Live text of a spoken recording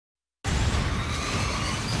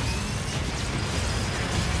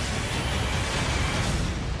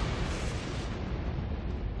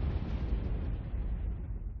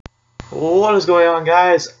What is going on,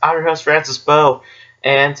 guys? I'm your host, Beau,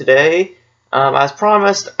 and today, as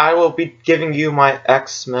promised, I will be giving you my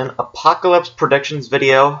X-Men Apocalypse predictions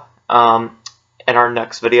video in our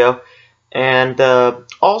next video. And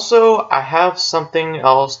also, I have something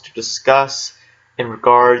else to discuss in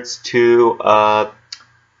regards to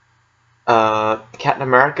Captain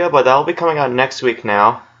America, but that will be coming out next week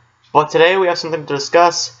now. But today we have something to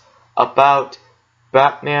discuss about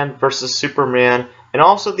Batman versus Superman, and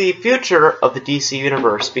also the future of the DC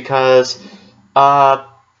universe, because yeah,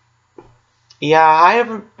 I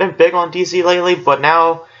haven't been big on DC lately, but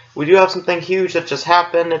now we do have something huge that just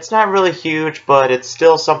happened. It's not really huge, but it's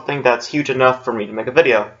still something that's huge enough for me to make a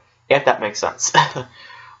video, if that makes sense.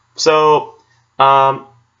 So, yep,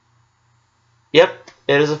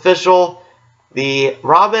 it is official. The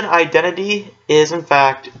Robin identity is, in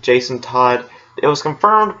fact, Jason Todd. It was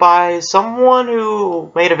confirmed by someone who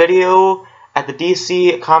made a video at the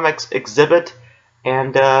DC Comics exhibit,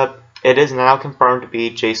 and it is now confirmed to be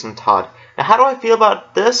Jason Todd. Now, how do I feel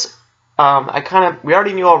about this? We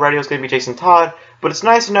already knew already it was going to be Jason Todd, but it's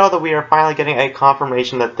nice to know that we are finally getting a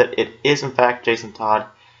confirmation that it is, in fact, Jason Todd.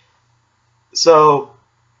 So,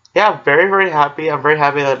 yeah, I'm very, very happy. I'm very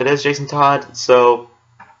happy that it is Jason Todd. So,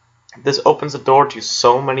 this opens the door to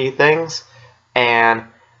so many things, and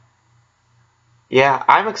yeah,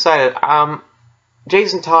 I'm excited.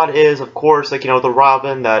 Jason Todd is, of course, like, you know, the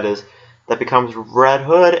Robin that becomes Red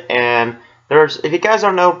Hood, and if you guys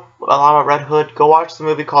don't know a lot about Red Hood, go watch the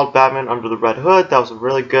movie called Batman Under the Red Hood. That was a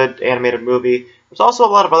really good animated movie. There's also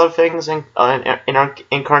a lot of other things in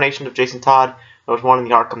incarnation of Jason Todd. There was one in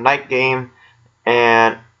the Arkham Knight game,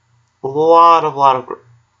 and a lot of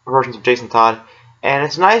versions of Jason Todd. And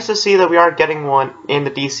it's nice to see that we are getting one in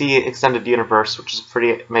the DC Extended Universe, which is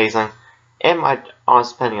pretty amazing, in my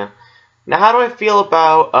honest opinion. Now, how do I feel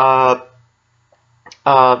about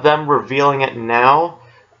them revealing it now?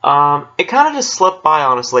 It kind of just slipped by,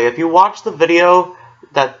 honestly. If you watch the video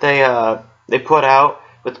that they put out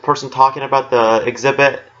with the person talking about the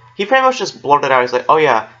exhibit, he pretty much just blurted out. He's like, "Oh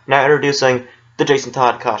yeah, now introducing the Jason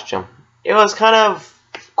Todd costume." It was kind of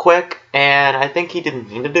quick, and I think he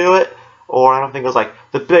didn't mean to do it, or I don't think it was like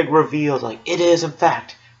the big reveal. Like, it is in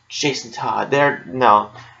fact Jason Todd.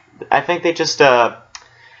 No, I think they just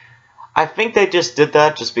did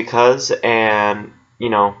that just because, and you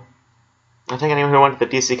know, I think anyone who went to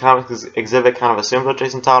the DC Comics exhibit kind of assumed about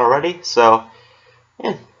Jason Todd already. So,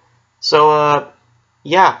 yeah. So,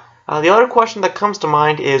 yeah. The other question that comes to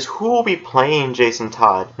mind is who will be playing Jason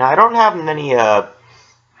Todd. Now, I don't have many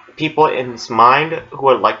people in mind who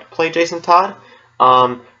would like to play Jason Todd.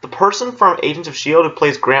 The person from Agents of S.H.I.E.L.D. who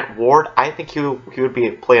plays Grant Ward, I think he would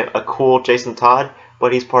be playing a cool Jason Todd,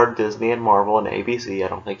 but he's part of Disney and Marvel and ABC. I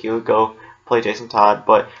don't think he would go play Jason Todd,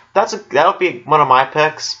 but that'll be one of my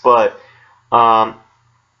picks. But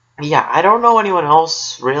yeah, I don't know anyone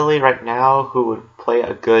else really right now who would play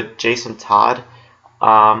a good Jason Todd.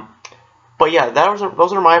 But yeah,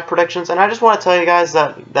 those are my predictions, and I just want to tell you guys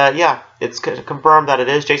that yeah, it's confirmed that it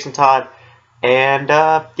is Jason Todd, and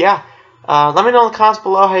yeah. Let me know in the comments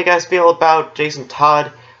below how you guys feel about Jason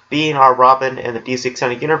Todd being our Robin in the DC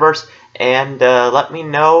Extended Universe, and let me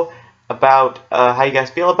know about how you guys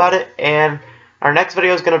feel about it. And our next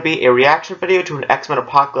video is going to be a reaction video to an X-Men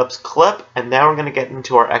Apocalypse clip, and then we're going to get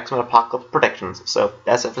into our X-Men Apocalypse predictions. So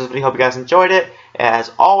that's it for this video. Hope you guys enjoyed it.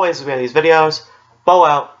 As always, we have these videos. Beau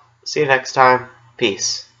out. See you next time.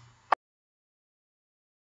 Peace.